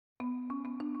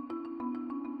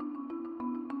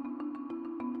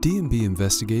D&B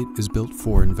Investigate is built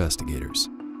for investigators,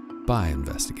 by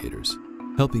investigators,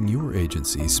 helping your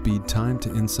agency speed time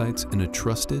to insights in a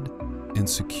trusted and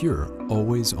secure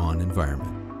always-on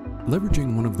environment.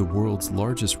 Leveraging one of the world's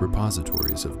largest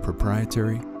repositories of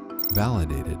proprietary,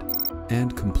 validated,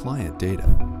 and compliant data,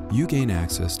 you gain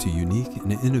access to unique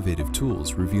and innovative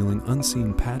tools revealing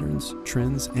unseen patterns,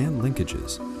 trends, and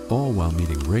linkages, all while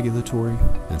meeting regulatory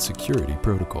and security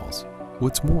protocols.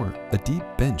 What's more, a deep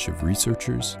bench of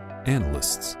researchers,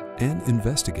 analysts, and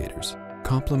investigators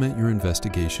complement your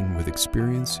investigation with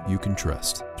experience you can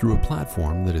trust through a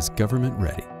platform that is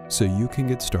government-ready, so you can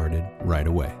get started right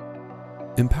away.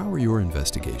 Empower your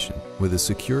investigation with a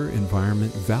secure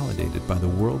environment validated by the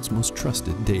world's most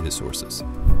trusted data sources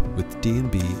with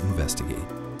D&B Investigate.